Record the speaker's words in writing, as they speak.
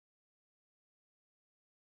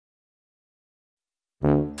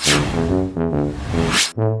புதுசா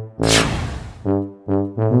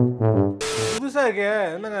இருக்கு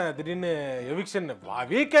என்னங்க திடீர்னு எவிக்ஷன்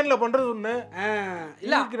வீக்கெண்ட்ல பண்றது ஒண்ணு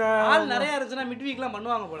இல்ல ஆள் நிறைய இருந்துச்சுன்னா மிட் வீக்லாம்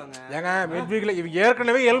பண்ணுவாங்க போலங்க. ஏங்க மிட் வீக்ல இவங்க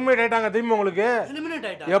ஏற்கனவே எலிமினேட் ஆயிட்டாங்க தெரியுமா உங்களுக்கு? எலிமினேட்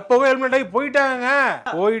ஆயிட்டா எப்பவே எலிமினேட் ஆகி போயிட்டாங்க.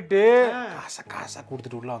 போயிட்டு காசை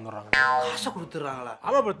கொடுத்துட்டு உள்ள வந்துடுறாங்க. காசை கொடுத்துறாங்களா?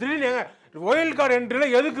 ஆமா இப்ப திடீர்னு ஒயில்ட் கார்டு என்ட்ரில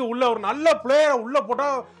எதுக்கு உள்ள ஒரு நல்ல பிளேயரை உள்ள போட்டா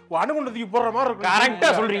அணுகுண்டத்துக்கு போடுற மாதிரி இருக்கு. கரெக்டா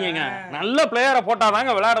சொல்றீங்க. நல்ல பிளேயரை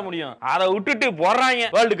போட்டாதாங்க விளையாட முடியும். அதை விட்டுட்டு போடுறாங்க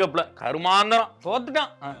வேர்ல்டு கப்ல கருமாந்திரம்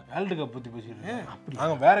தோத்துட்டான். வேர்ல்டு கப் பத்தி பேசிட்டு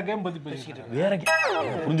நாங்க வேற கேம் பத்தி பேசிட்டு வேற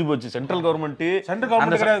கேம் புரிஞ்சு போச்சு. சென்ட்ரல் கவர்மெண்ட்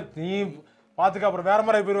கிடையாது. நீ பாத்துக்க அப்புறம் வேற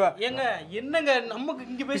மாதிரி போயிருவா. ஏங்க என்னங்க நமக்கு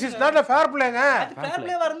இங்க பேசி இஸ் நாட் a fair playங்க. அது ஃபேர்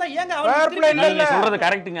பிளேவா இருந்தா ஏங்க fair play இல்ல நீங்க சொல்றது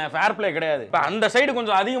கரெக்ட்டுங்க. ஃபேர் பிளே கிடையாது. இப்ப அந்த சைடு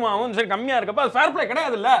கொஞ்சம் அதிகமாவும் இந்த சைடு கம்மியா இருக்கப்ப அது ஃபேர் பிளே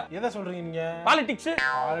கிடையாது இல்ல. எதை சொல்றீங்க நீங்க? பாலிடிக்ஸ்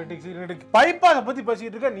பைபாஸ பத்தி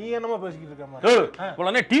பேசிட்டு இருக்க. நீ என்னமா பேசிட்டு இருக்க மாதிரி?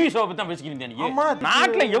 போலனே டிவி ஷோ பத்தி தான் பேசிக்கிட்டு இருந்தீங்க.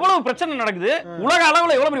 நாட்டுல எவ்வளவு பிரச்சனை நடக்குது, உலக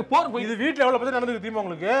அளவுல எவ்வளவு பெரிய போர் போய் இது வீட்ல எவ்வளவு பிரச்சனை நடந்துருக்கு தெரியுமா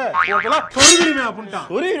உங்களுக்கு? ஒருத்தலாம் சொருகிடுமே அப்படிட்டான்.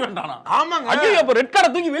 சொருகிடுவான்டானா? ஆமாங்க. ஐயோ அப்ப ரெட்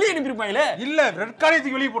கார்டை தூக்கி வெளிய அனுப்பிருப்பாங்களே. இல்ல ரெட் கார்டை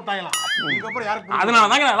தூக்கி வெளிய போட்டாங்களாம். இதுக்கு அப்புறம் யாருக்கு? அதனால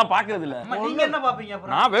தான் நான் பாக்குறது இல்ல. நீங்க என்ன பாப்பீங்க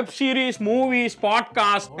அப்புறம்? நான் வெப் சீரிஸ், மூவிஸ்,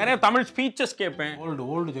 பாட்காஸ்ட், நிறைய தமிழ் ஸ்பீச்சஸ் கேட்பேன்.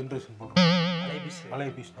 ஓல்டு ஜெனரேஷன் போறோம்.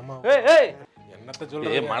 பழைய பீஸ் நம்ம என்னத்த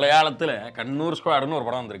சொல்றது? மலையாளத்துல கண்ணூர் ஸ்குவாட்னு ஒரு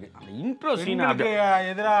படம் வந்திருக்கு. அந்த இன்ட்ரோ சீன்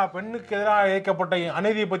பெண்ணுக்கு எதிரா இயக்கப்பட்ட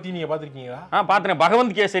அநீதியை பத்தி நீங்க பாத்திருக்கீங்களா? பாத்தேன்.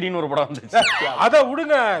 பகவந்த் கேசரின்னு ஒரு படம் வந்துச்சு. அத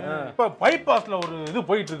விடுங்க. இப்ப பைபாஸ்ல ஒரு இது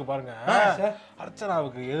போயிட்டு இருக்கு பாருங்க.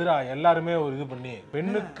 அர்ச்சனாவுக்கு எதிரா எல்லாருமே ஒரு இது பண்ணி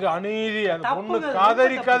பெண்ணுக்கு அநீதி, அந்த பொண்ணு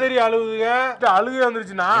கதறி அழுகுதுங்க. அழுகு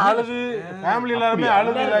வந்துருச்சுன்னா அழுது ஃபேமிலி எல்லாருமே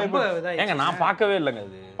அழுது. ஏங்க நான் பார்க்கவே இல்லைங்க.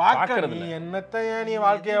 அது பாக்குறது நீ என்னத்த நீ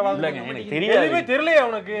வாழ்க்கைய வாழ்ந்தங்க எனக்கு தெரியவே தெரியலையே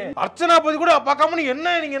உனக்கு. அர்ச்சனா பத்தி கூட பார்க்காம நீ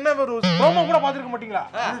என்ன நீங்க என்ன ஒரு ப்ரோமோ கூட பாத்துக்க மாட்டீங்களா?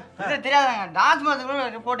 இது தெரியாதாங்க. டான்ஸ் மார்க் கூட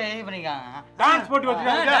ரிப்போர்ட் எழுதி பண்ணிருக்காங்க. டான்ஸ் போட்டி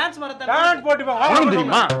வச்சிருக்காங்க. டான்ஸ் மரத்த டான்ஸ் போட்டி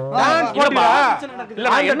தெரியுமா? டான்ஸ் போட்டில இல்ல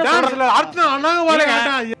நான் என்ன டான்ஸ்ல அர்ச்சனா அண்ணாங்க வாளே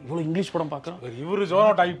கேட்டா இவ்வளவு இங்கிலீஷ் படம் பார்க்கறோம். இவரு ஜோன்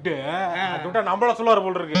அவுட் ஆயிட்டு அதுட்ட நம்மள சொல்றாரு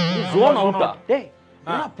போல இருக்கு. ஜோன் அவுட்டா? டேய்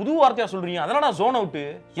என்ன புது வார்த்தையா சொல்றீங்க? அதனால ஜோன் அவுட்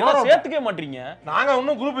ஏன் சேர்த்துக்கவே மாட்டீங்க? நாங்க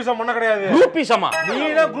இன்னும் குரூப்பிசம் பண்ண கிடையாது. குரூப்பிசமா?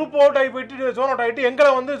 நீங்க குரூப் அவுட் ஆகி போயிட்டு ஜோன் அவுட் ஆயிட்டு எங்களை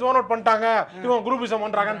வந்து ஜோன் அவுட் பண்ணிட்டாங்க. இவங்க குரூப்பிசம்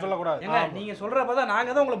பண்றாங்கன்னு சொல்ல கூடாது. ஏங்க நீங்க சொல்றப்ப தான் நாங்க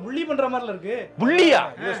தான் உங்களை புள்ளி பண்ற மாதிரில இருக்கு. புள்ளியா?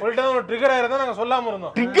 இத சொல்லிட்டா ஒரு ட்ரிகர் ஆயிரதா நாங்க சொல்லாம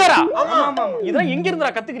இருந்தோம். ட்ரிகரா? ஆமா ஆமா. இதெல்லாம் எங்க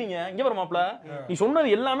இருந்துடா கத்துக்கிறீங்க? இங்க வர மாப்ள. நீ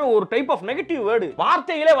சொன்னது எல்லாமே ஒரு டைப் ஆஃப் நெகட்டிவ் வேர்ட்.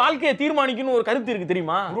 வார்த்தைகளே வாழ்க்கையை தீர்மானிக்கும்னு ஒரு கருத்து இருக்கு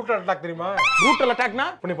தெரியுமா? ப்ரூட்டல் அட்டாக் தெரியுமா? ப்ரூட்டல் அட்டாக்னா?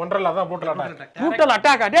 நீ பண்றல அதான் ப்ரூட்டல் அட்டாக். ப்ரூட்டல்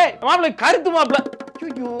அட்டாக்கா? டேய் மாப்ள கருத்து மாப்ள.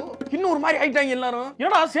 ஐயோ இன்னும் ஒரு மாதிரி ஆயிட்டாங்க எல்லாரும்.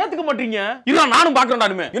 என்னடா சேர்த்துக்க மாட்டீங்க? இல்ல நானும்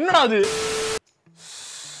பாக்குறேன்டானுமே. என்னடா அது?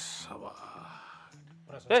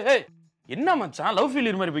 ஏய் என்ன மச்சான் லவ்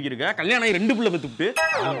ஃபெயிலியர் மாதிரி போயிருக்கு. கல்யாணம் ஆகி 2 பிள்ளை பெத்துட்டு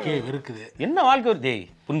ஓகே இருக்குது. என்ன வாழ்க்கை வருது? டேய்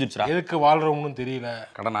புரிஞ்சிருச்சுடா. எதுக்கு வாழ்றோம்னு தெரியல.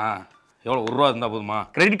 கடனா எவ்வளவு ₹1 இருந்தா போதுமா?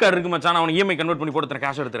 கிரெடிட் கார்டு இருக்கு மச்சான். அவன் இஎம்ஐ கன்வர்ட் பண்ணி போட்டு தரேன்.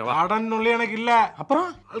 கேஷ் எடுத்துறவா? கடன் ஒண்ணே எனக்கு இல்ல. அப்புறம்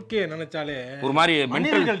வாழ்க்கைய நினைச்சாலே ஒரு மாதிரி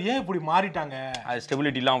மென்டல் ஏன் இப்படி மாறிட்டாங்க? அது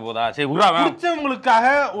ஸ்டெபிலிட்டி இல்லாம போதா? சரி உருவாவே பிடிச்சவங்களுக்காக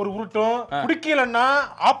ஒரு உருட்டும், பிடிக்கலன்னா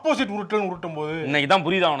ஆப்போசிட் உருட்டல் உருட்டும் போது இன்னைக்கு தான்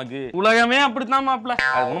புரியுதா உனக்கு? உலகமே அப்படித்தான் மாப்ள.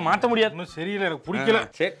 அது ஒண்ணும் மாத்த முடியாது. இன்னும் சரியில்லை, எனக்கு பிடிக்கல.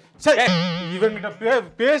 சரி சரி இவங்கிட்ட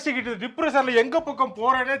பேசிக்கிட்டு டிப்ரெஷன்ல எங்க பக்கம்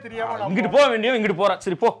போறேனே தெரியாம இங்கிட்டு போக வேண்டிய இங்கிட்டு போற.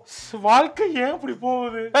 சரி போ. வாழ்க்கை ஏன் இப்படி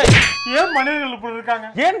போகுது? ஏன் மனிதர்கள் இப்படி இருக்காங்க?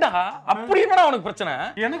 ஏன்டா அப்படி என்னடா உனக்கு பிரச்சனை?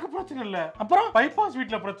 எனக்கு பிரச்சனை இல்ல. அப்புறம் பைபாஸ்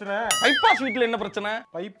வீட்ல பிரச்சனை. பைபாஸ் வீட்ல என்ன பிரச்சனை?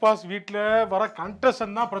 பைபாஸ் வீட்ல வர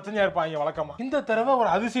கண்டஸ்டன்ட் தான் பிரச்சனையா இருப்பாங்க வழக்கமா. இந்த தடவை ஒரு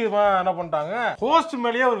அதிசயமா என்ன பண்ணிட்டாங்க, ஹோஸ்ட்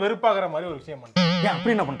மேலேயே ஒரு வெறுப்பாகிற மாதிரி ஒரு விஷயம் பண்ணிட்டாங்க. ஏன்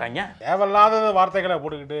அப்படி என்ன பண்ணிட்டாங்க? தேவையில்லாத வார்த்தைகளை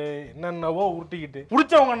போட்டுக்கிட்டு என்னென்னவோ உருட்டிக்கிட்டு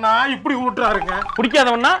பிடிச்சவங்கன்னா இப்படி உருட்டுறாருங்க,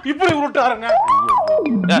 பிடிக்காதவன்னா இப்படி உருட்டுறாருங்க.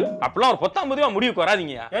 அப்பெல்லாம் ஒரு 19 முடிவுக்கு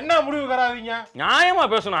வராதீங்க. என்ன முடிவுக்கு வராதீங்க? நியாயமா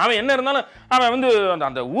பேசணும். அவன் என்ன இருந்தாலும் அவன் வந்து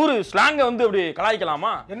அந்த ஊரு ஸ்லாங்க வந்து அப்படி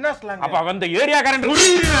கலாய்க்கலாமா? என்ன ஸ்லாங்? அப்ப அவன் ஏரியாக்காரன்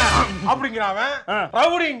அப்படிங்கிறான்,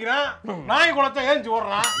 ரவுடிங்கிறான், நாய் குளத்தை ஏஞ்சி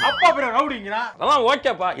ஓடுறான், அப்பா பேர ரவுடிங்கிறான். அதெல்லாம்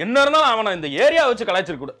ஓகேப்பா. என்ன இருந்தாலும் அவனை இந்த ஏரியா வச்சு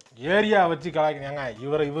கலாய்ச்சிருக்கூட. ஏரியா வச்சு கலாய்க்கிறாங்க.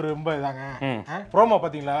 இவரு ரொம்ப இதாங்க. ப்ரோமோ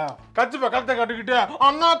பாத்தீங்களா? கச்சுப்ப கழுத்தை கட்டிக்கிட்டு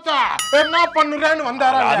அண்ணாத்தா என்ன பண்ணுறேன்னு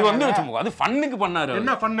வந்தாரா? அது வந்து அது ஃபன்னுக்கு பண்ணாரு.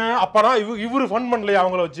 என்ன ஃபன்னு? அப்பறம் இவரு ஃபன் பண்ணலையா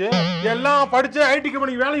அவங்கள வச்சு? எல்லாம் படிச்சு ஐடி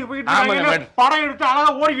கம்பெனிக்கு வேலைக்கு போயிட்டு இருக்காங்க, படம் எடுத்து அழகா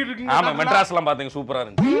ஓடிக்கிட்டு இருக்கீங்க. ஆமா மெட்ராஸ் எல்லாம் பாத்தீங்க, சூப்பரா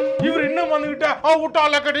இருந்துச்சு. இவர் இன்னும் வந்துகிட்டு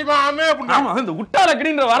உட்டால கடிமாமே அப்படினா. ஆமா இந்த உட்டால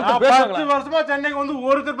கடின்ற வார்த்தை பேசுறாங்க. 10 வருஷமா சென்னைக்கு வந்து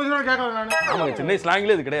ஒருத்தர் பேசினா கேட்கல நானு. ஆமா சென்னை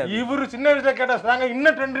ஸ்லாங்ல இது கிடையாது. இவரு சின்ன வயசுல கேட்ட ஸ்லாங்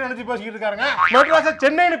இன்னும் ட்ரெண்ட் நினைச்சு பேசிக்கிட்டு இருக்காங்க. மெட்ராஸ்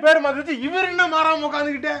சென்னைன்னு பேர் மாத்திச்சு, இவர் என்ன மாறாம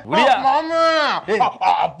உட்கார்ந்துகிட்டு மாமா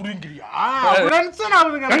அப்படிங்கறியா? டென்ஷன்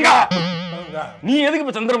ஆகுதுங்க. நீ எதுக்கு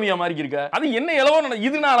இப்ப சந்திரமுகியா மாதிரி இருக்க? அது என்ன எலவோ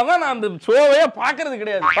இதனாலதான் நான் அந்த ஷோவே பாக்குறது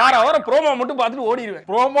கிடையாது. வார வாரம் ப்ரோமோ மட்டும் பார்த்துட்டு ஓடிடுவேன்.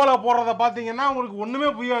 ப்ரோமோல போறத பாத்தீங்கன்னா உங்களுக்கு ஒண்ணுமே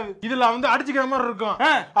புரியாது. இதுல வந்து அடிச்சுக்கிற மாதிரி இருக்கும்.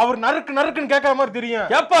 அவர் நறுக்கு நறுக்குன்னு கேட்கற மாதிரி தெரியும்.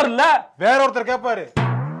 கேப்பாரு இல்ல, வேற ஒருத்தர் கேட்பாரு,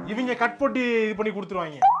 இவங்க கட் போட்டு இது பண்ணி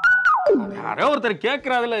கொடுத்துருவாங்க. யாரோ ஒருத்தர்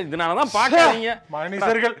கேக்குறாதுல, இதனாலதான் பாக்காதீங்க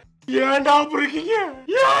மனுஷர்கள். ஏன்டா இருக்கீங்க?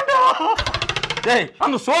 ஏன்டா? டேய்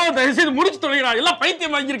அந்த சோகத்தை செய்து முடிச்சு தொலைடா, எல்லாம்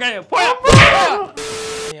பைத்தியம் வாங்கியிருக்காங்க. போயா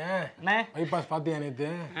அண்ணே பைபாஸ் பாத்தியா நேத்து?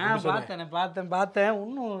 பார்த்தேன்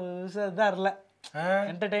ஒன்னும் இதா இல்ல,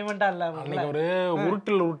 என்டர்டைன்மெண்டா இல்ல. அன்னைக்கு ஒரு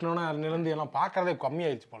உருட்டில் உருட்டினோன்னா அதுலேருந்து எல்லாம் பார்க்கறதே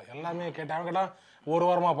கம்மியாயிடுச்சு போல. எல்லாமே கேட்டா ஒரு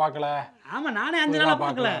வாரமா பார்க்கல. ஆமா நானே 5 நாளா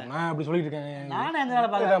பார்க்கல. நான் அப்படி சொல்லிட்டு இருக்கேன். நானே 5 நாளா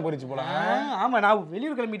பார்க்கல தான் போயிடுச்சு போல. ஆமா நான்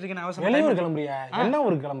வெளியூர் கிளம்பிட்டு இருக்கேன். அவசரம் வெளியூர் கிளம்புறியா? என்ன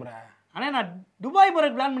ஊருக்கு கிளம்புற? அண்ணே நான் துபாய்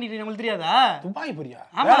போறதுக்கு பிளான் பண்ணிட்டு இருக்கேன். உங்களுக்கு தெரியாதா? துபாய் போறியா?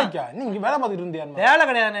 வேலைக்கா? நீ இங்க வேலை பார்த்துட்டு இருந்தியா? வேலை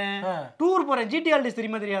கிடையாதுண்ணே, டூர் போறேன். ஜிடி ஹாலிடேஸ்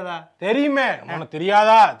தெரியுமா? தெரியாதா? தெரியுமே. உனக்கு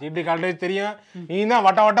தெரியாதா? ஜிடி ஹாலிடேஸ் தெரியும். நீ தான்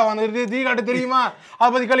வட்ட வட்ட வந்துட்டு ஜி ஹாலிடேஸ் தெரியுமா? அதை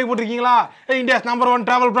பத்தி கேள்வி போட்டிருக்கீங்களா? India's number 1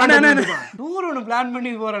 travel plan. Tour ஒன்று பிளான்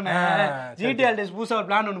பண்ணி போறேனே. ஜிடி ஹாலிடேஸ் புதுசா ஒரு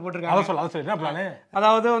பிளான் ஒன்று போட்டிருக்காங்க. அதை சொல்லு. என்ன பிளான்?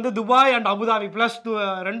 அதாவது வந்து துபாய் அண்ட் அபுதாபி பிளஸ்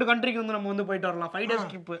 2 கண்ட்ரிக்கு வந்து நம்ம வந்து போயிட்டு வரலாம். 5 days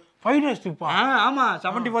ட்ரிப். 5 days ட்ரிப்பா? ஆமா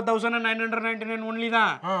 74,999 ஒன்லி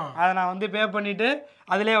தான். அதை நான் வந்து பே பண்ணிட்டு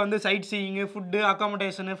அதுலயே வந்து side seeing, food,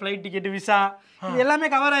 accommodation, flight ticket, visa இது எல்லாமே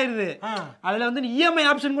கவர் ஆயிருது. அதுல வந்து இஎம்ஐ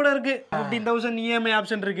ஆப்ஷன் கூட இருக்கு. 15,000 இஎம்ஐ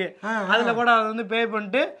ஆப்ஷன் இருக்கு. அதுல கூட அதை வந்து பே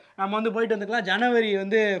பண்ணிட்டு நம்ம வந்து போயிட்டு வந்துக்கலாம். ஜனவரி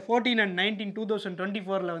வந்து 14 and 19,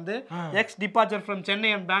 2024ல வந்து X departure from Chennai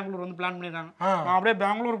and Bangalore வந்து பிளான் பண்ணிருக்காங்க. நான் அப்படியே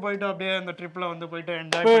பெங்களூர் போயிட்டு அப்படியே அந்த ட்ரிப்ல வந்து போயிட்டு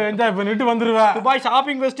என்ஜாய் பண்ணிட்டு வந்துருவேன். துபாய்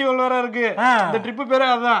ஷாப்பிங் ஃபெஸ்டிவல் வேற இருக்கு. இந்த ட்ரிப் பேரே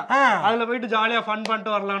அதான். அதுல போயிட்டு ஜாலியா ஃபன்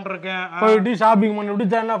பண்ணிட்டு வரலாம்னு இருக்கேன். போயிட்டு ஷாப்பிங்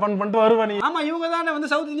பண்ணிட்டு ஜாலியா ஃபன் பண்ணிட்டு வருவேன். ஆமா இவங்க தானே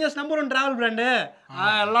வந்து south India's number 1 travel brand.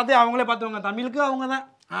 எல்லாத்தையும் அவங்களே பார்த்துவாங்க. தமிழுக்கு அவங்க தான்.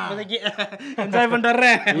 என்ஜாய் பண்ணிட்டு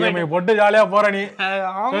வர்றேன். இஎம்ஐ போட்டு ஜாலியா போற நீ.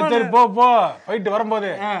 சரி போ போயிட்டு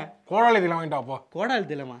வரும்போது கோடாலி திலம் வாங்கிட்டா போ. கோடாலி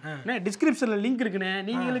திலமா? டிஸ்கிரிப்ஷன்ல லிங்க் இருக்குண்ணே.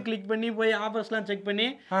 நீங்களும் கிளிக் பண்ணி போய் ஆஃபர்ஸ்லாம் செக் பண்ணி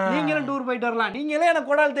நீங்களும் டூர் போயிட்டு வரலாம். நீங்களே எனக்கு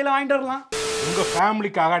கோடாலி திலம் வாங்கிட்டு வரலாம். உங்க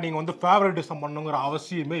ஃபேமிலிக்காக நீங்க வந்து ஃபேவரட்டிசம் பண்ணுங்கிற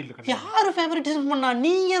அவசியமே இல்லை. யாரு ஃபேவரட்டிசம் பண்ணா?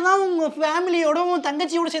 நீங்க தான் உங்க ஃபேமிலியோட உங்க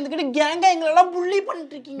தங்கச்சியோட சேர்ந்துக்கிட்டு கேங்கா எங்களெல்லாம் புள்ளி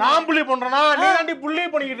பண்ணிட்டு இருக்கீங்க. நான் புள்ளி பண்றேனா? நீ தாண்டி புள்ளி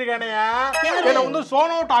பண்ணிக்கிட்டு இருக்கானேயா? என்ன வந்து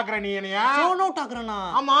சோன் அவுட் ஆக்குற நீ என்னையா? Zone out ஆக்குறனா?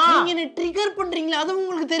 ஆமா. நீங்க என்ன ட்ரிகர் பண்றீங்களா? அது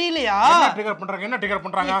உங்களுக்கு தெரியலையா? என்ன ட்ரிகர் பண்றாங்க? என்ன ட்ரிகர்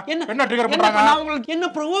பண்றாங்க? நான் உங்களுக்கு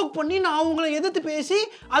என்ன ப்ரோவோக் பண்ணி நான் உங்களை எதிர்த்து பேசி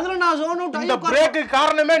அதுல நான் சோன் அவுட் ஆகி இந்த பிரேக்கு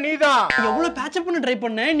காரணமே நீதான். எவ்வளவு பேட்ச் பண்ண ட்ரை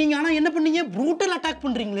பண்ணேன். நீங்க ஆனா என்ன பண்ணீங்க? Brutal attack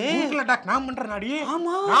பண்றீங்களே. ப்ரூட்டல் அட்டாக் நான் பண்றேனாடி?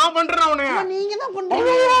 ஆமா நான் பண்றேன். அவனே நீங்க தான்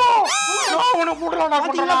பண்றீங்க. நான் உன ப்ரூட்டல் அட்டாக்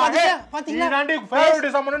பண்றேன். பாத்தீங்களா? நீ தாண்டி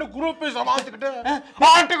ஃபேவரட்டிசம் பண்ணி குரூப் சமாளிச்சிட்டு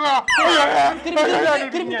பாட்டுங்க.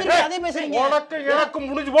 திருப்பி அதே பேசுறீங்க. உனக்கு எனக்கு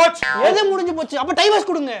முடிஞ்சு போச்சு. எது முடிஞ்சு போச்சு? அப்ப டைவர்ஸ்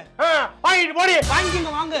கொடுங்க. வாங்கிட்டு போடி.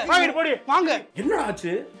 வாங்கிங்க வாங்க. வாங்கிட்டு போடி. வாங்க. என்னடா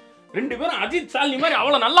ஆச்சு? 2 பேரும் அஜித் சாலினி மாதிரி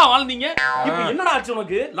அவ்வளவு நல்லா வாழ்ந்தீங்க. இப்போ என்னடா ஆச்சு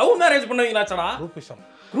உனக்கு? Love marriage பண்ணவீங்களாச்சடா?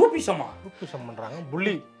 குரூப்பிசம் பண்றாங்க.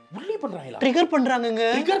 புள்ளி பண்றாங்களா? ட்ரிகர் பண்றாங்கங்க.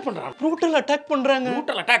 ட்ரிகர் பண்றாங்க. ப்ரூட்டல் அட்டாக் பண்றாங்க.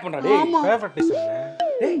 டேய் ஃபேவரட்டிசம்.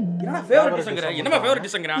 டேய் என்னடா ஃபேவரட்டிசம்ங்கற? என்னமா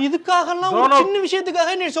ஃபேவரட்டிசம்ங்கற? இதுக்காகலாம் ஒரு சின்ன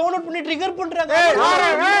விஷயத்துக்காக நீ சோன் அவுட் பண்ணி ட்ரிகர் பண்றாங்க.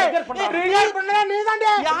 ட்ரிகர் பண்றா நீ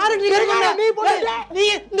தான்டா. யாரு ட்ரிகர் பண்ணா? நீ போடா. நீ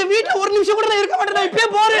இந்த வீட்ல ஒரு நிமிஷம் கூட நான் இருக்க மாட்டேன். நான் இப்பவே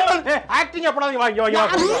போறேன். ஆக்டிங் எப்படாதீங்க.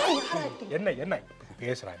 வாங்க. என்ன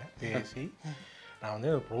பேசுறாங்க? பேசி நான்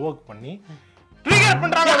வந்து ப்ரோவோக் பண்ணி ட்ரிகர்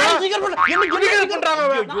பண்றாங்க. ட்ரிகர் பண்றாங்க.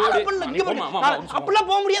 அப்பலாம்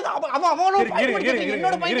போக முடியாது.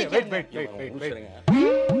 என்னோட பையன்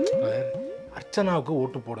அர்ச்சனாவுக்கு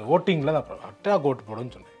ஓட்டு போடு. ஓட்டிங்ல அர்ச்சனாவுக்கு ஓட்டு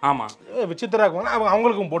போடுன்னு சொன்னேன். ஆமா. விசித்ராக்கு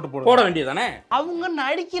அவங்களுக்கும் போட வேண்டியதானே? அவங்க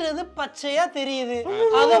நடிக்கிறது பச்சையா தெரியுது.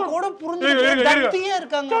 அத கூட புரிஞ்சுக்கிட்டு தத்தியா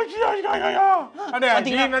இருக்காங்க.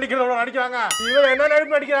 நீ நடிக்கிறவங்க நடிக்கிறாங்க. இவன் என்ன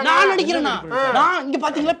நடிப்பு நடிக்கிறாங்க? நான் நடிக்கிறேனா? நான் இங்க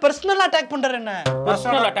பாத்தீங்களா பர்சனல் அட்டாக் பண்றேன். என்ன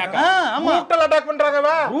பர்சனல் அட்டாக்? ஆமா ரூட்டல் அட்டாக்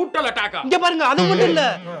பண்றாங்கவா? ரூட்டல் அட்டாக்கா? இங்க பாருங்க. அது மட்டும் இல்ல.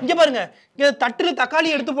 இங்க பாருங்க. தட்டுல தக்காளி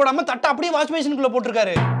எடுத்து போடாம தட்டை அப்படியே வாஷ் பேஷனுக்குள்ள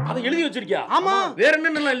போட்டுருக்காரு. அத எழுதி வச்சிருக்கியா? ஆமா. வேற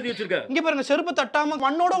என்னென்னலாம் எழுதி வச்சிருக்க? இங்க பாருங்க. செருப்பு தட்டாம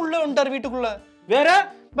மண்ணோட உள்ள வந்துட்டாரு வீட்டுக்குள்ள.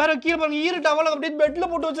 வேற கீழே பாருங்க. ஈர டவல அப்படியே பெட்ல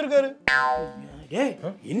போட்டு வச்சிருக்காரு. ஏய்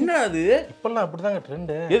என்ன அது? இப்பெல்லாம் அப்படிதாங்க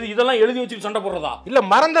ட்ரெண்ட். எது இதெல்லாம் எழுதி வச்சிட்டு சண்டை போடுறதா? இல்ல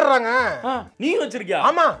மறந்துடுறாங்க. நீ வச்சிருக்கியா?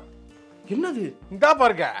 ஆமா. என்னது? இந்தா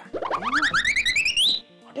பாருங்க.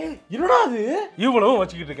 என்னடா அது? இவ்வளவு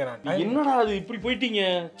வச்சுக்கிட்டு இருக்கேன். என்னடா அது இப்படி போயிட்டீங்க?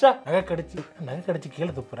 நகை கடிச்சு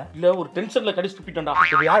கீழே துப்புற. இல்ல ஒரு டென்ஷன்ல கடிச்சு துப்பிட்டேன்டா.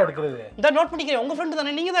 இது யார் எடுக்கிறது? இந்த நோட் பண்ணிக்கிறேன். உங்க ஃப்ரெண்ட்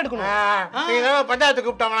தானே? நீங்க தான் எடுக்கணும். நீங்க தான் பஞ்சாயத்து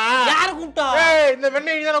கூப்பிட்டாங்களா? யாரை கூப்பிட்டா? இந்த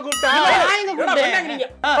வெண்ணெய் நீ தான கூப்பிட்டா? நான் எங்க கூப்பிட்டேன்?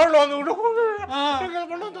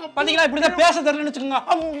 பாத்தீங்களா? இப்படிதான் பேச தெரியலன்னு வச்சுக்கோங்க.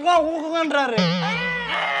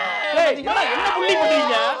 என்ன புள்ளி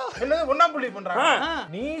பண்றீங்க? என்னது ஒண்ணா புள்ளி பண்றாங்க?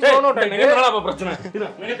 நீ பிரச்சனை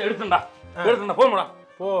எடுத்துடா போடா.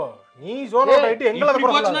 போ நீ சோனோ டைட் எங்கள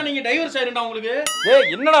போச்சுனா நீங்க டைவர்ஸ் ஆயிரண்டா உங்களுக்கு.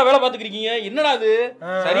 ஏய் என்னடா வேலை பாத்துக்கிறீங்க? என்னடா அது?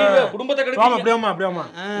 சரி குடும்பத்தை கெடுக்குறீங்க. அப்படியாமா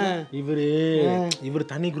இவரு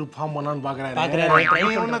தனி குரூப் ஃபார்ம் பண்ணான்னு பாக்குறாரு.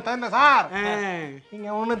 நீங்க ஒண்ணு தனியா சார். நீங்க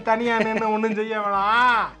ஒண்ணு தனியா நின்னு ஒண்ணும் செய்ய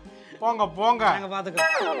வேணாம். போங்க போங்க நாங்க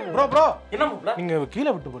பாத்துக்கிறோம். ப்ரோ என்ன மாப்ள? நீங்க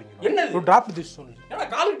கீழே விட்டு போறீங்க என்னது? ஒரு டிராப் திஸ் சொல்லு ஏன்னா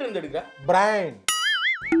கால்கிட்ட இருந்து எடுக்க. பிரைன்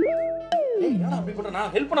ஏய் என்னடா அப்படி பண்ற?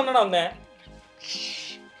 நான் ஹெல்ப் பண்ணனடா வந்தேன்.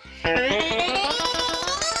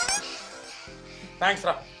 தேங்க்ஸ்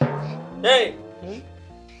ரா. ஏய்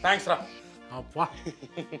தேங்க்ஸ் ரா. அப்பா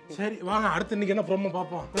சரி வாங்க அடுத்து இன்னைக்கு என்ன ப்ரோமோ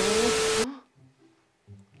பாப்போம்.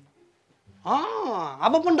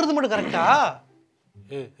 அவ பண்றது மட்டும் கரெக்டா?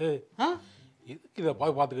 எதுக்கு இதை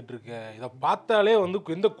பார்த்துக்கிட்டு இருக்க? இதை பார்த்தாலே வந்து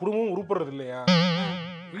எந்த குடும்பமும் உருப்படுறது இல்லையா?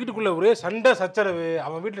 வீட்டுக்குள்ள ஒரே சண்டை சச்சரவு.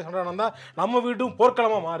 அவன் வீட்டுல சண்டை நடந்தா நம்ம வீட்டும்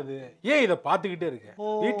போர்க்களமா மாறுது. ஏன் இதை பார்த்துக்கிட்டே இருக்க?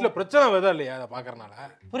 வீட்டுல பிரச்சனை வருதா இல்லையா அதை பாக்குறதுனால?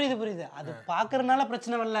 புரியுது. அது பாக்குறதுனால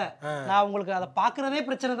பிரச்சனை இல்ல. நான் உங்களுக்கு அதை பாக்குறதே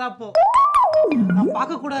பிரச்சனை தான். இப்போ நான்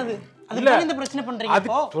பார்க்க கூடாது. அதுல இந்த பிரச்சனை பண்றீங்க. அது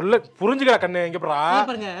சொல்ல புரிஞ்சுக்கடா கண்ணு. இங்க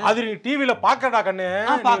பாருங்க, அது நீ டிவில பாக்கடா கண்ணு.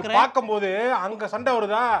 பாக்கும்போது அங்க சண்டை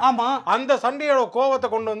வருதா? ஆமா. அந்த சண்டையோட கோவத்தை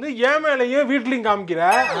கொண்டு வந்து ஏன் மேலயும் வீட்லயும் காமிக்கிற.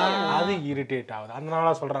 அது இரிட்டேட் ஆகுது.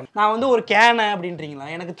 அதனால சொல்றேன். நான் வந்து ஒரு கேன அப்படின்றீங்களா?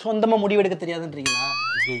 எனக்கு சொந்தமா முடிவெடுக்க தெரியாதுன்றீங்களா?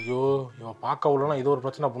 ஐயோ இவன் பார்க்க உள்ளனா இது ஒரு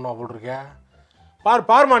பிரச்சனை பண்ணுவா போல் இருக்க.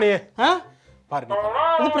 பாருமா நீ. பாரு நீ.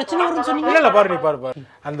 இது பிரச்சனை வரும்னு சொன்னீங்க. இல்ல பாரு நீ பாரு.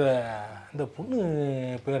 அந்த பொண்ணு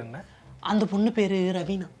பேர் என்ன? அந்த பொண்ணு பேரு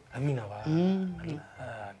ரவீனா. ரவீனாவா?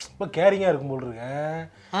 ரொம்ப கேரிங்கா இருக்கும் போல் இருக்கேன்.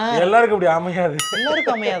 எல்லாருக்கும் இப்படி அமையாது.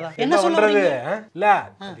 எல்லாருக்கும் அமையாதா? என்ன சொல்றது? இல்ல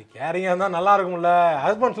இது கேரிங்கா இருந்தா நல்லா இருக்கும்ல.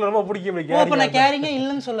 ஹஸ்பண்ட்ஸ்ல ரொம்ப பிடிக்கும் இப்படி கேரிங்கா. அப்ப நான் கேரிங்கா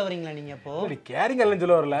இல்லன்னு சொல்ல வரீங்களா நீங்க? அப்போ இப்படி கேரிங்கா இல்லன்னு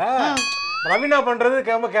சொல்ல வரல. ரவீனா பண்றது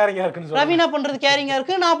ரொம்ப கேரிங்கா இருக்குன்னு சொல்ல. ரவீனா பண்றது கேரிங்கா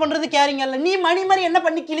இருக்கு, நான் பண்றது கேரிங்கா இல்ல. நீ மணி மாதிரி என்ன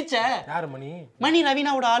பண்ணி கிழிச்ச? யாரு மணி? மணி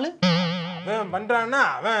ரவீனாவோட ஆளு. அவன் பண்றான்னா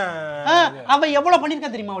அவன் எவ்வளவு பண்ணிருக்கா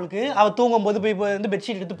தெரியுமா? அவளுக்கு அவ தூங்கும் போது போய் வந்து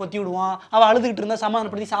பெட்ஷீட் எடுத்து பொத்தி விடுவான். அவ அழுதுகிட்டு இருந்தா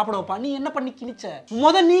சமாதானப்படுத்தி சாப்பிட வைப்பான். நீ என்ன பண்ணி கிழிச்ச?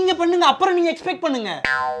 நீங்க பண்ணுங்க, அப்புறம் நீங்க எக்ஸ்பெக்ட் பண்ணுங்க.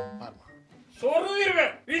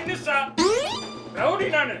 சொருவிடுவேன். விந்துசா ரவுடி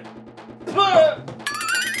நானு.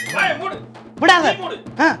 வாய் மூடு. விடாத.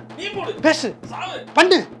 நீ மூடு. பேசு. சாவு.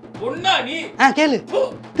 பண்ணு. பொண்ணா நீ? கேளு.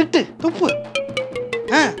 திட்டு. துப்பு.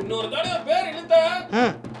 இன்னொரு தடவை பேர் இழுத்த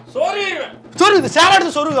சொருவிடுவேன். சொருகு.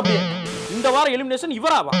 சாவாடுது சொருகு அப்படியே. இந்த வாரம் எலிமினேஷன்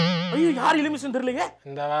இவராவா? ஐயோ யார் எலிமினேஷன் தெரியலையே.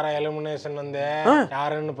 இந்த வாரம் எலிமினேஷன் வந்து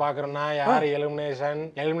யாருன்னு பாக்குறோம்னா யாரு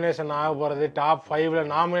எலிமினேஷன் ஆக போறது டாப் 5ல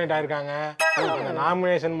நாமினேட் ஆயிருக்காங்க. அந்த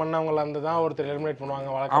நாமினேஷன் பண்ணவங்கள இருந்து தான் ஒருத்தர் எலிமினேட்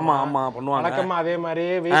பண்ணுவாங்க. ஆமா ஆமா பண்ணுவாங்க. வழக்கமா அதே மாதிரி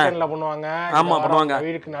வீக்கெண்ட்ல பண்ணுவாங்க. ஆமா பண்ணுவாங்க.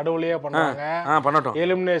 வீட்டுக்கு நடுவுலயே பண்ணுவாங்க. பண்ணட்டும்.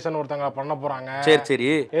 எலிமினேஷன் ஒருத்தங்க பண்ண போறாங்க. சரி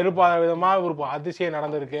எதிர்பார்த்த விதமா ஒரு அதிசயம்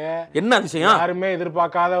நடந்திருக்கு. என்ன அதிசயம்? யாருமே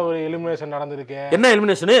எதிர்பார்க்காத ஒரு எலிமினேஷன் நடந்திருக்கு. என்ன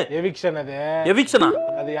எலிமினேஷன்? எவிக்ஷன். எவிக்ஷனா?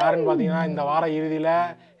 அது யாருன்னு பாத்தீங்கன்னா இந்த வார இறுதியில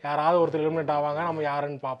யாராவது ஒருத்தர் எலிமினேட் ஆவாங்க. நம்ம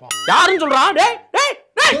யாருன்னு பாப்போம். யாருன்னு சொல்றா? டேய் டேய்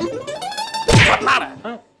டேய்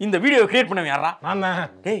இந்த வீடியோ கிரியேட் பண்ணவன் யாரா? நான் தான்.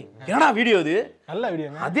 டேய் என்னடா வீடியோ இது? நல்ல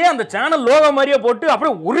வீடியோங்க. அதே அந்த சேனல் லோகோ மாதிரியே போட்டு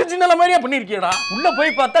அப்படியே ஒரிஜினல் மாதிரியே பண்ணிருக்கியடா. உள்ள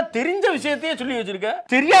போய் பார்த்தா தெரிஞ்ச விஷயத்தையே சொல்லி வச்சிருக்க.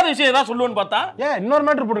 தெரியாத விஷயம் ஏதாவது சொல்லுவேன்னு பார்த்தா இன்னொரு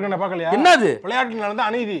மேட்டர் போட்டுருக்கேன் பாக்கலையா? என்னது? விளையாட்டுல நடந்த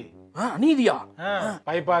அநீதி. அநீதியா?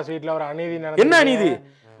 பைபாஸ் வீட்ல ஒரு அநீதி நடந்தது. என்ன அநீதி?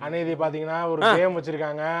 அநீதி பாத்தீங்கன்னா ஒரு கேம்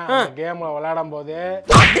வச்சிருக்காங்க. கேம்ல விளையாடும் போது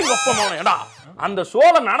அந்த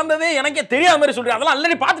ஷோல நடந்ததே எனக்கே தெரியாத மாதிரி சொல்றேன். அதெல்லாம்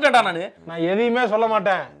ஆல்ரெடி பாத்துட்டேன்டா நானு. நான் எதையுமே சொல்ல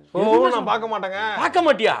மாட்டேன். நான் பார்க்க மாட்டேங்க. பார்க்க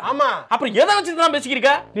மாட்டியா? ஆமா. அப்புறம் எதை வச்சு தான்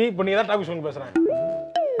பேசிக்கிறீங்க? நீ இப்ப நீ தான் டாபிக் சொல்லி பேசுறேன்.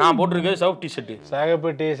 நான் போட்டிருக்கேன் சிவப்பு டி-ஷர்ட்.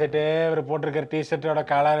 சிவப்பு டி-ஷர்ட். இவர் போட்டிருக்கிற டி-ஷர்ட்டோட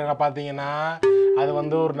கலர் என்ன பாத்தீங்கன்னா அது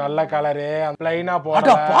வந்து ஒரு நல்ல கலரு. பிளைனா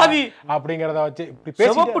போட பாவி அப்படிங்கறத வச்சு இப்படி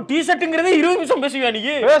சிவப்பு டி-ஷர்ட்ங்கறதே 20 நிமிஷம் பேசுவியா நீ?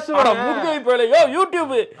 பேசுடா முட்கை பேலையோ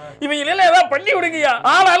யூடியூப் இவங்க எல்லாம் ஏதாவது பண்ணி விடுங்கயா.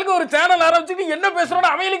 ஆளாளுக்கு ஒரு சேனல் ஆரம்பிச்சிட்டு என்ன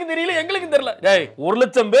பேசுறோம்னு அவங்களுக்கு தெரியல, எங்களுக்கு தெரியல. டேய்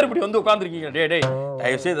 1,00,000 பேர் இப்படி வந்து உட்கார்ந்திருக்கீங்க. டேய் டேய்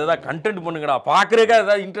தயவு செய்து ஏதாவது கண்டென்ட் பண்ணுங்கடா. பாக்குறதுக்கா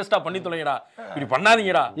ஏதாவது இன்ட்ரெஸ்டா பண்ணி தொலைங்கடா. இப்படி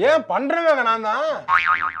பண்ணாதீங்கடா. ஏன் பண்றவங்க நான் தான்.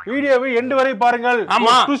 வீடியோவை எண்ட் வரை பாருங்கள்.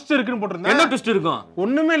 ஆமா ட்விஸ்ட் இருக்குன்னு போட்டுருந்தேன். என்ன ட்விஸ்ட் இருக்கும்?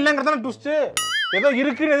 ஒண்ணுமே இல்லங்கறதான ட்விஸ்ட். ஏதோ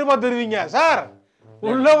இருக்குன்னு எதிர்பார்த்துருவீங்க சார்.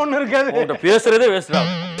 உள்ள ஒண்ணு இருக்காது. உன்கிட்ட பேசுறதே வேஸ்டா.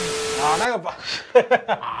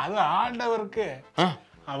 அது ஆண்டவருக்கு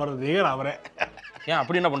அவர் தேர் அவரே. ஏன்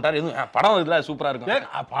அப்படி என்ன பண்ணிட்டாரு? எதுவும் படம் இதுல சூப்பரா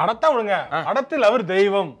இருக்கும். படத்தை விடுங்க. படத்தில் அவர்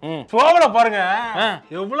தெய்வம். சோவல பாருங்க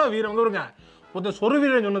எவ்வளவு வீரம் வருங்க. ஒருத்தர்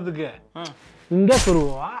சொருவீரன் சொன்னதுக்கு இங்க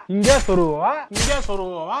சொருவா இங்க சொருவா இங்க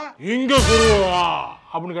சொருவா இங்க சொருவா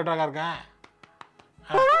அப்படின்னு கேட்டாங்க இருக்கேன்.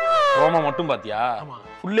 ரோமா மட்டும் பாத்தியா?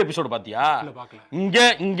 ஃபுல் எபிசோட் பாத்தியா? இல்ல பார்க்கல. இங்க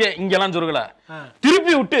இங்க இங்க எல்லாம் சொருகல.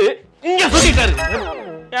 திருப்பி விட்டு இங்க சொல்லிட்டாரு.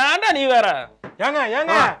 ஏன்டா நீ வேற? ஏங்க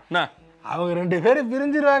ஏங்க அவங்க 2 பேரும்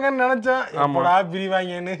பிரிஞ்சிருவாங்கன்னு நினைச்சோம். எப்படா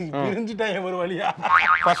பிரிவாங்கன்னு பிரிஞ்சுட்டாங்க ஒரு வழியா.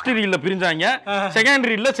 ஃபர்ஸ்ட் ரீல்ல பிரிஞ்சாங்க, செகண்ட்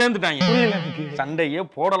ரீல்ல சேர்ந்துட்டாங்க. சண்டையே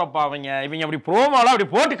போடலப்பா அவங்க. இவங்க அப்படி ப்ரோமோல அப்படி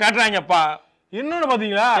போட்டு காட்டுறாங்கப்பா. இன்னொன்னு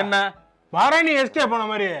பாத்தீங்களா? என்ன பரணி எஸ்கேப் பண்ண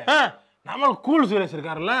மாதிரி நம்ம கூல் சுரேஷ்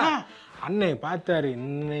இருக்காருல்ல, அன்னை பார்த்தாரு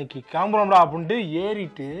இன்னைக்கு கிளம்புறோம்டா அப்படின்ட்டு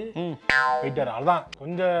ஏறிட்டு போயிட்டாரு. அதான்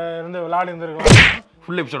கொஞ்சம் இருந்து விளையாடி இருந்திருக்கலாம்.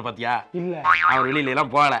 ஃபுல் எபிசோட் பாத்தியா இல்ல அவர் வெளியில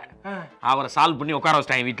எல்லாம் போகல அவரை சால்வ் பண்ணி உட்கார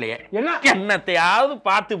வச்சிட்டாங்க வீட்லயே என்னத்தையாவது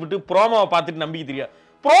பார்த்து விட்டு ப்ரோமோவை பார்த்துட்டு நம்பிக்கை தெரியாது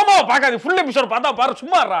ப்ரோமோவை பார்க்காது ஃபுல் எபிசோட் பார்த்தா பாரு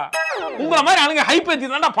சும்மாறா உங்களை மாதிரி ஆளுங்க ஹைப் ஏத்தி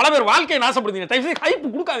தான்டா பல பேர் வாழ்க்கையை நாசப்படுத்தீங்க தயவு ஹைப்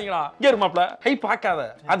கொடுக்காதீங்களா இங்க இருமாப்ல ஹைப் பார்க்காத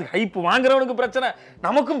அது ஹைப் வாங்குறவனுக்கு பிரச்சனை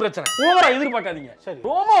நமக்கும் பிரச்சனை ஓவரா எதிர்பார்க்காதீங்க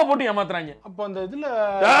ப்ரோமோவை போட்டு ஏமாத்துறாங்க அப்போ அந்த இதுல